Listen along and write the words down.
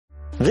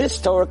This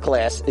Torah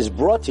class is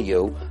brought to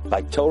you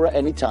by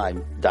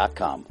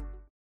TorahAnytime.com.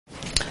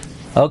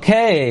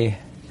 Okay.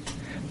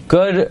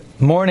 Good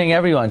morning,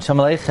 everyone.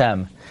 Shalom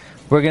Aleichem.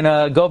 We're going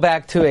to go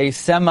back to a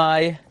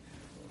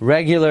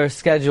semi-regular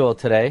schedule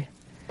today.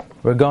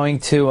 We're going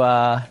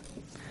to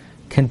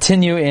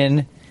continue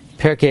in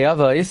Pirkei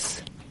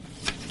Avos.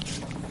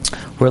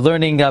 We're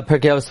learning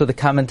Pirkei Avos with a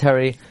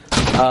commentary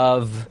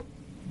of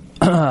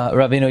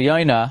Rabbeinu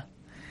Yoina,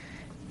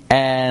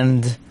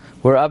 and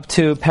we're up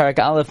to Parak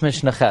Aleph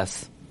Mishnah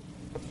Ches.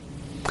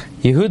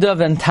 Yehuda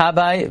ben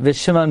Tabai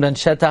v'Shimon ben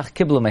Shetach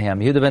kiblu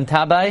mehem. Yehuda ben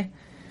Tabai,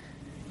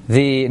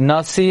 the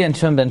Nasi, and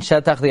Shimon ben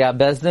Shetach, the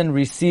Abezdin,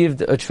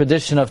 received a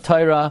tradition of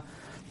Torah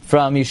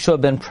from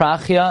Yeshua ben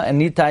Prachia and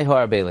Nitai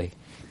Hoarbeli.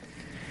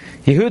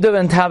 Yehuda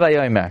ben Tabai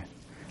Yomer,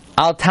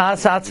 Al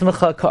tas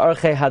atzmecha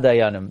ka'archei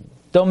hadayanim.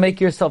 Don't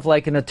make yourself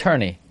like an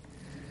attorney.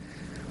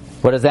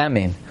 What does that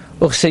mean?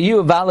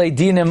 Uchshayu balei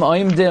dinim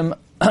oimdim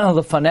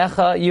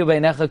lefanecha yu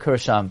beinecha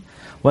kursham.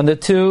 When the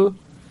two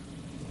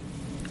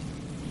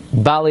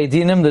balei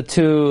dinim, the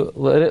two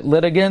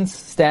litigants,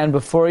 stand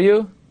before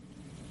you,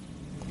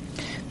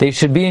 they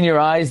should be in your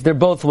eyes. They're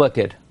both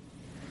wicked.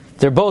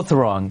 They're both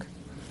wrong.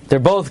 They're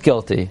both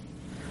guilty.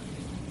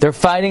 They're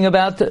fighting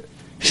about the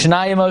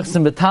Shnayim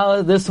Ochsim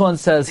B'Tala. This one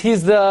says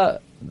he's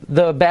the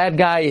bad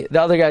guy.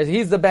 The other guy,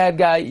 he's the bad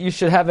guy. You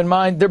should have in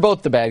mind they're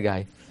both the bad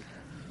guy.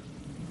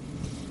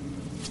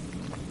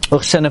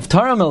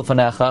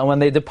 And when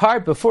they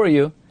depart before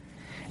you,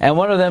 and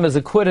one of them is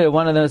acquitted,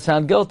 one of them is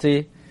found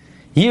guilty,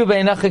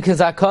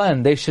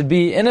 they should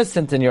be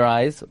innocent in your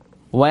eyes.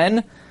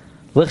 When?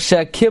 When they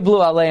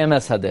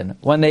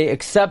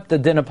accept the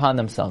din upon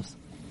themselves.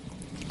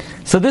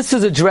 So this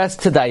is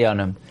addressed to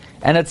Dayanim,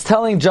 and it's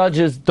telling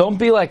judges, don't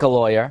be like a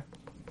lawyer.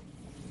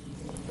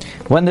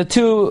 When the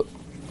two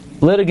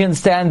litigants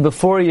stand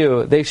before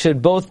you, they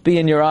should both be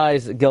in your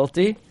eyes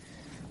guilty.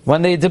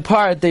 When they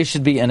depart, they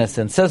should be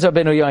innocent. Says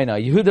Rabbeinu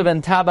Yoina, Yehuda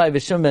ben Tabai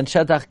v'Shimon ben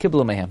Shetach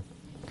kiblu mehem.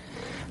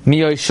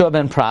 Mi Yoshua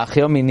ben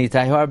Prachio mi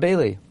Nitai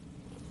Hoarbeli.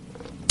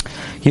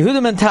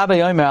 Yehuda ben Tabai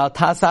Yomer al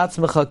tas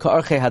atzmecha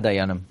ka'archei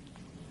hadayanim.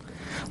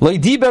 Lo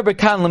yidiber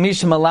b'kan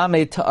l'mishim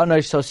alamei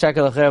ta'anoi shel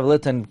shekel acherev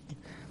litan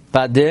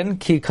badin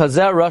ki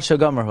kazer rasha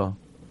gomerhu.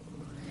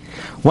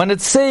 When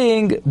it's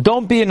saying,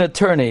 don't be an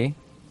attorney,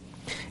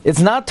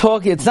 it's not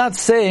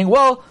saying,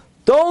 well,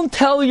 don't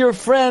tell your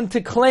friend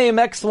to claim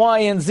X, Y,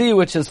 and Z,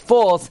 which is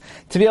false,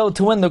 to be able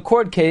to win the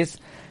court case,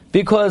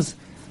 because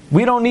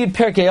we don't need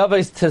Pirkei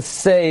Avos to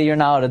say you're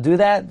not allowed to do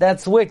that.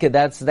 That's wicked.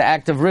 That's the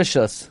act of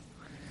rishus.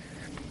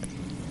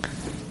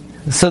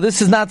 So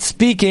this is not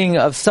speaking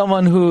of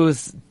someone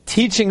who's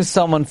teaching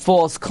someone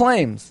false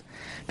claims,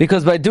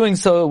 because by doing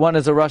so, one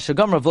is a rasha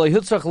gomer.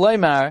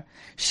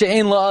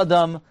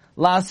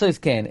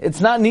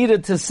 It's not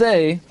needed to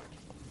say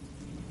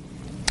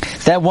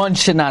that one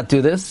should not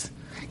do this.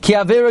 Ki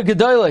avera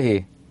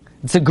gedoylahi.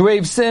 It's a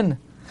grave sin.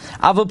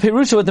 Aval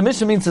perusha, what the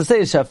Mishnah means to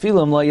say is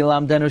shafilim lo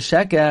yilam denu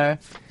sheker.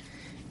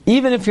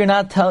 Even if you're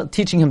not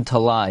teaching him to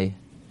lie,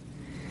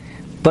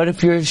 but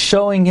if you're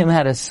showing him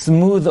how to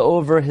smooth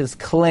over his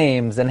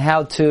claims and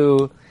how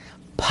to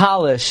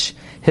polish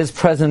his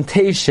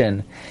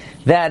presentation,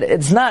 that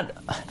it's not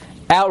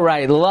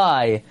outright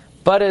lie,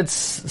 but it's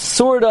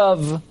sort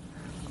of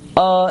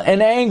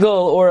an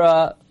angle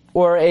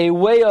or a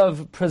way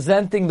of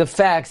presenting the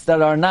facts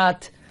that are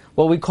not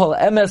what we call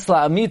emes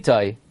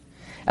la'amitai,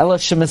 ela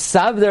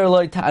shemesavder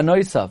loy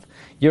ta'anoisav.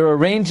 You're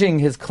arranging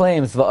his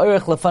claims.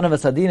 Va'orech lefanav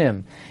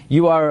asadinim.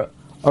 You are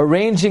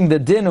arranging the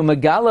din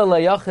umegala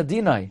layach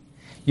dinai.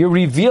 You're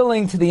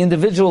revealing to the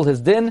individual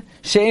his din.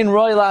 Shein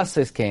roy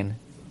lasis kain.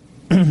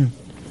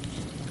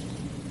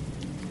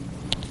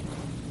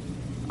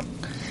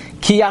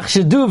 Ki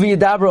yachshedu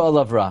v'yidabra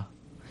olavra.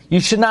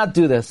 You should not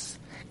do this,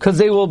 because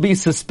they will be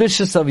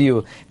suspicious of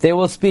you. They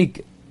will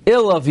speak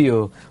ill of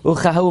you.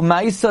 Like the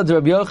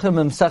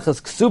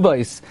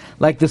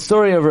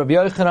story of Rabbi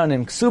Yochanan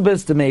in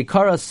Ksubis, the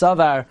Meikara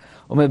Savar,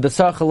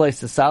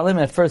 Salim.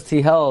 At first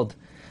he held,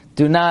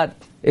 do not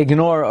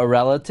ignore a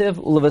relative,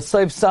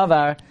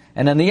 Savar,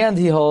 and in the end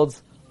he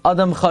holds,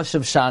 Adam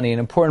Chashav Shani, an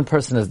important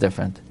person is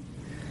different.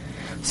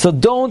 So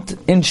don't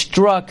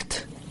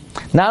instruct,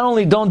 not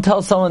only don't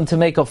tell someone to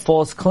make a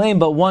false claim,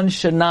 but one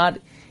should not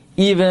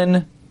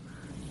even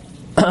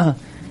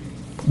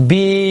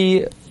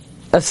be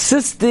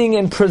assisting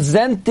in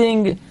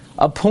presenting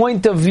a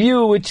point of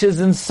view which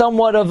is in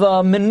somewhat of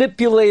a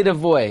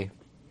manipulative way.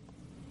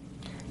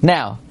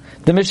 Now,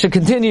 the Mishnah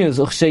continues,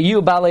 when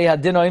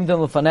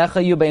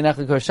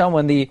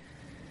the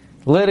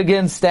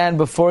litigants stand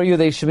before you,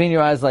 they should be in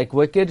your eyes like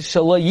wicked.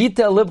 What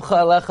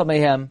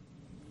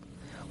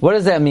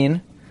does that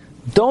mean?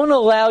 Don't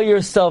allow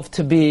yourself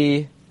to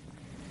be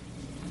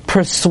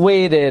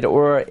persuaded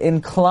or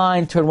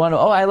inclined toward one,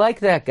 oh, I like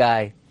that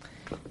guy.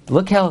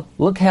 Look how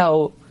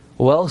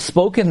well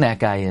spoken that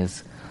guy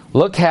is.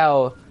 Look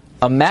how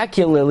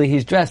immaculately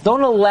he's dressed.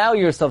 Don't allow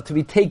yourself to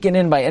be taken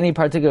in by any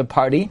particular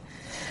party.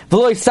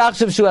 Don't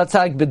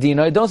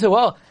say,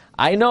 well,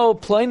 I know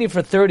Pliny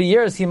for 30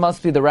 years, he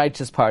must be the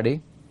righteous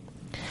party.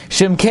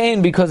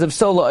 Shimkain, because if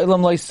so,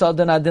 lo'ilam lo'i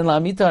sadan adin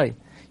la'amitai.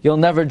 You'll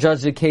never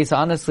judge the case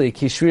honestly.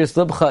 Ki shrius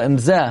libcha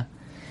imzeh.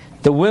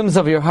 The whims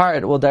of your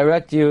heart will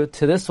direct you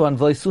to this one.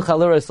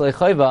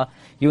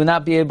 You will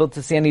not be able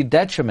to see any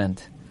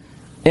detriment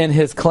in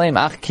his claim.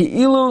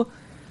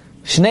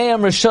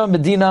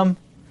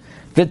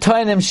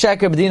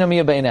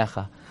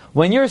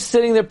 When you're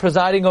sitting there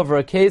presiding over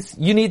a case,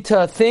 you need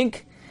to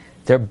think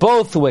they're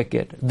both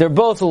wicked, they're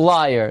both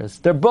liars,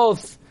 they're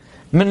both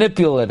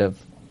manipulative.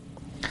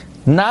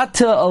 Not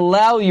to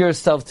allow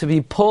yourself to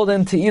be pulled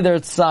into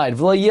either side.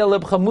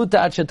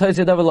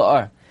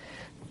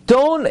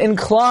 Don't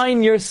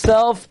incline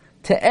yourself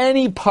to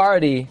any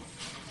party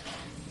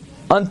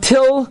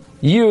until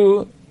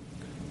you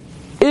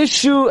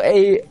issue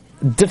a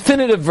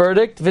definitive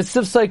verdict, and you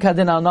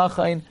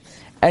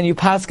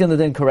paskin the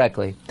din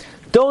correctly.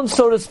 Don't,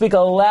 so to speak,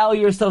 allow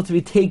yourself to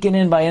be taken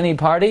in by any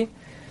party,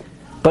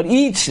 but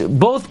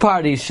both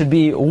parties should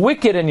be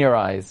wicked in your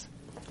eyes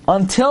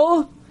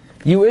until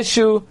you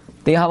issue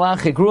the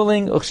halachic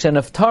ruling,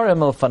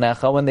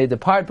 when they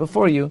depart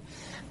before you,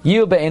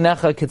 you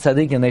be'enecha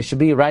kitzadikin, they should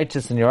be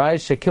righteous in your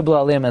eyes, shekiblu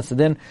aliyam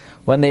esadin,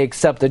 when they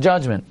accept the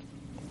judgment.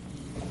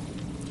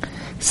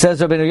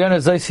 Says Rabbeinu Yonah,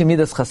 zoisi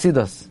midas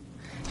chasidus.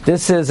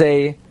 This is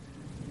a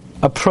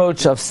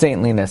approach of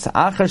saintliness.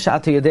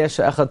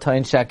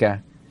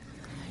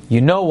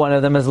 You know one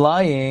of them is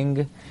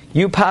lying.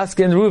 You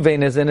paskin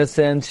Ruvain is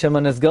innocent,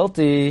 Shimon is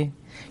guilty.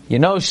 You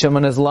know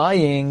Shimon is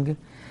lying.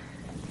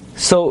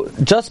 So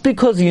just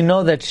because you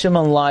know that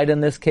Shimon lied in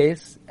this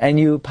case, and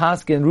you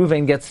paskin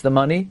Ruvain gets the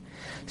money,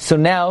 so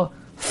now,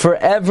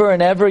 forever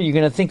and ever, you're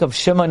going to think of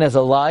Shimon as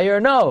a liar?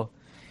 No.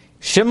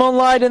 Shimon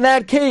lied in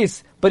that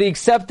case, but he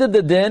accepted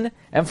the din,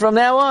 and from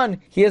now on,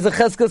 he has a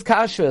cheskas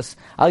kashrus.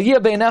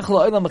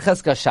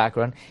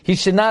 He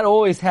should not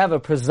always have a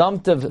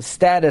presumptive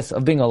status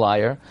of being a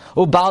liar,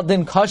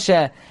 ubaldin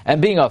kosher,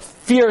 and being a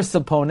fierce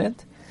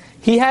opponent.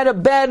 He had a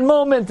bad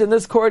moment in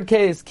this court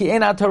case.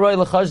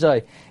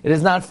 It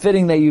is not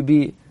fitting that you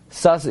be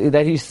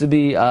that he should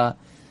be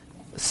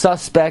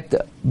suspect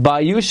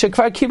by you.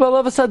 Shekvar kibal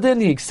of sadin.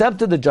 He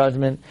accepted the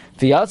judgment.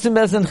 V'yatzim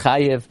bezin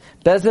chayiv.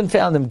 Bezin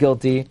found him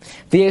guilty.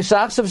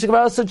 V'yeshachshav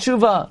shekvar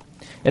tshuva.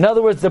 In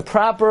other words, the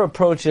proper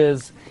approach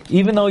is,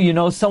 even though you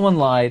know someone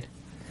lied,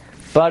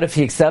 but if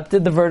he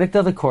accepted the verdict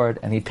of the court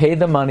and he paid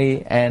the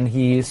money and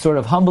he sort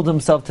of humbled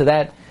himself to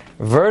that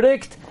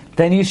verdict,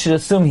 then you should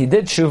assume he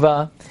did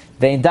tshuva.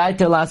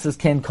 Ve'indaiter lasses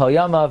ken kol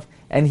yamav,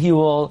 and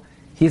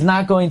he's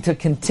not going to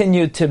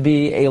continue to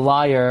be a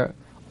liar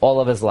all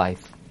of his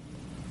life.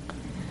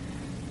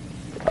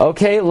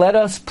 Okay, let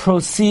us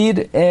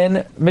proceed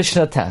in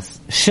Mishnah Tes.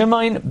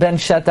 Shimon ben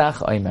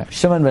Shetach Omer.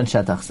 Shimon ben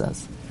Shetach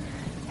says,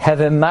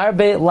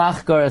 "Hevemarbe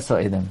lachgar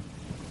esoidim."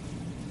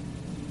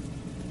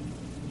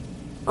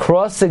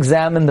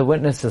 Cross-examine the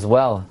witness as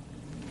well.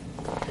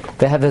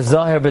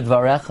 Vehevezoher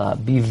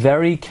b'dvarecha. Be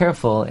very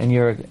careful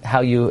in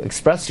how you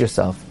express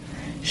yourself.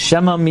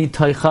 Shema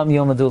mitoicham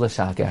yomadu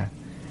l'shaker.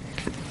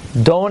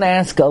 Don't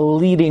ask a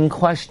leading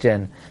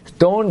question.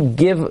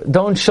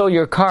 Don't show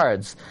your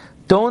cards.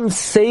 Don't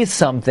say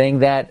something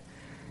that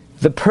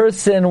the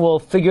person will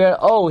figure out,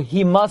 oh,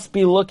 he must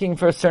be looking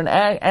for a certain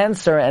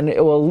answer, and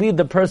it will lead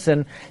the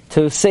person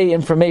to say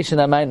information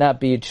that might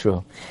not be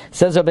true.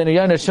 Says Rabbeinu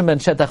Yonah, Shimon ben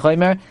Shetach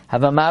Omer,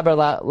 have a marber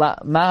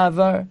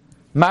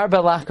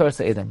lachkar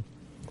se'idim.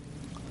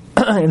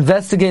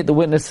 Investigate the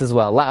witness as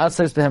well.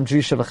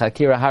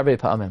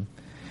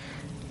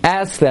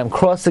 Ask them,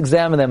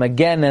 cross-examine them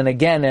again and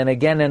again and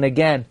again and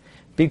again,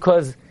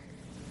 because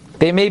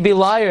they may be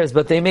liars,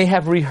 but they may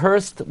have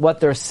rehearsed what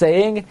they're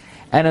saying,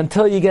 and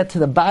until you get to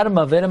the bottom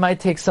of it, it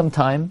might take some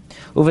time.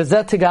 By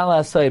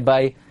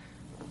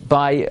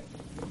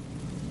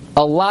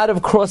a lot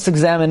of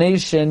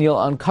cross-examination,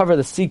 you'll uncover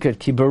the secret.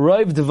 Because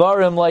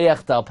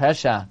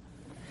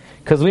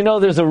we know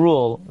there's a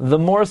rule. The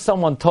more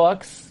someone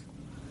talks,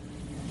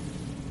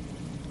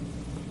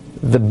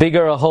 the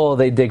bigger a hole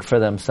they dig for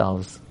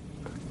themselves.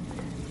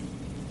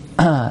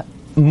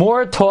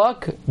 More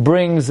talk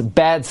brings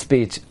bad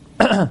speech.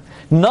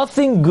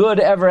 Nothing good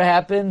ever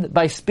happened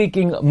by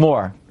speaking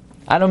more.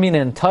 I don't mean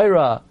in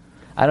Torah,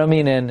 I don't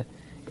mean in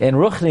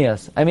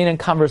Ruchnias, I mean in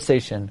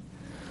conversation.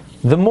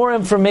 The more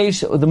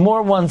information, the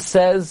more one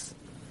says,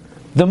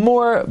 the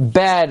more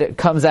bad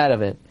comes out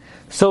of it.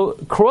 So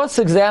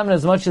cross-examine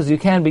as much as you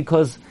can,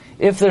 because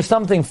if there's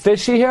something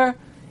fishy here,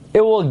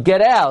 it will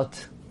get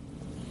out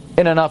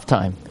in enough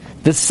time.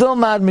 You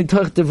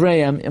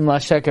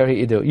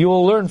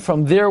will learn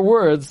from their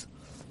words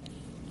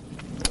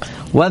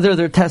whether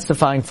they're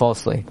testifying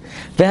falsely.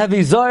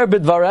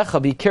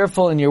 Be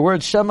careful in your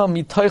words.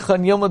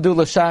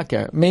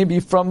 Maybe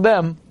from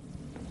them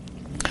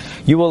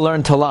you will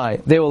learn to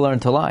lie. They will learn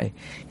to lie.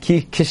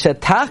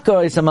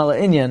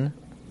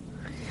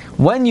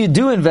 When you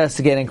do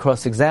investigate and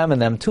cross-examine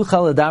them,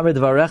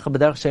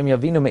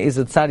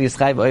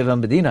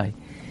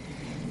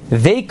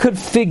 they could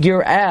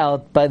figure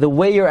out, by the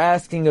way you're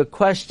asking a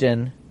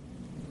question,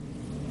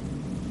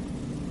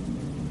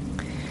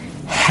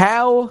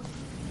 how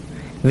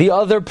the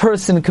other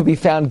person could be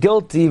found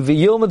guilty.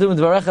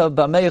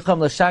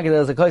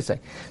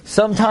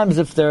 Sometimes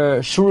if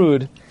they're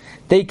shrewd,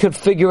 they could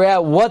figure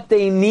out what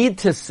they need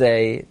to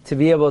say to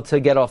be able to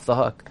get off the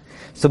hook.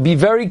 So be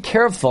very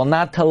careful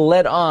not to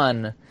let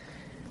on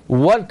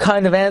what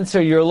kind of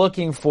answer you're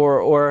looking for,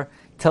 or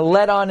to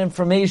let on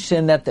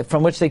information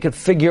from which they could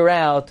figure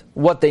out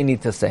what they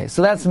need to say.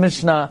 So that's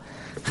Mishnah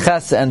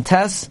Ches and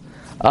Tes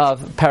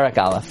of Parak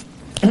Aleph.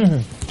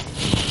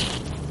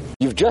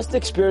 You've just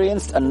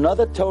experienced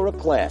another Torah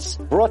class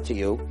brought to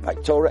you by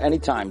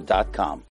TorahAnytime.com.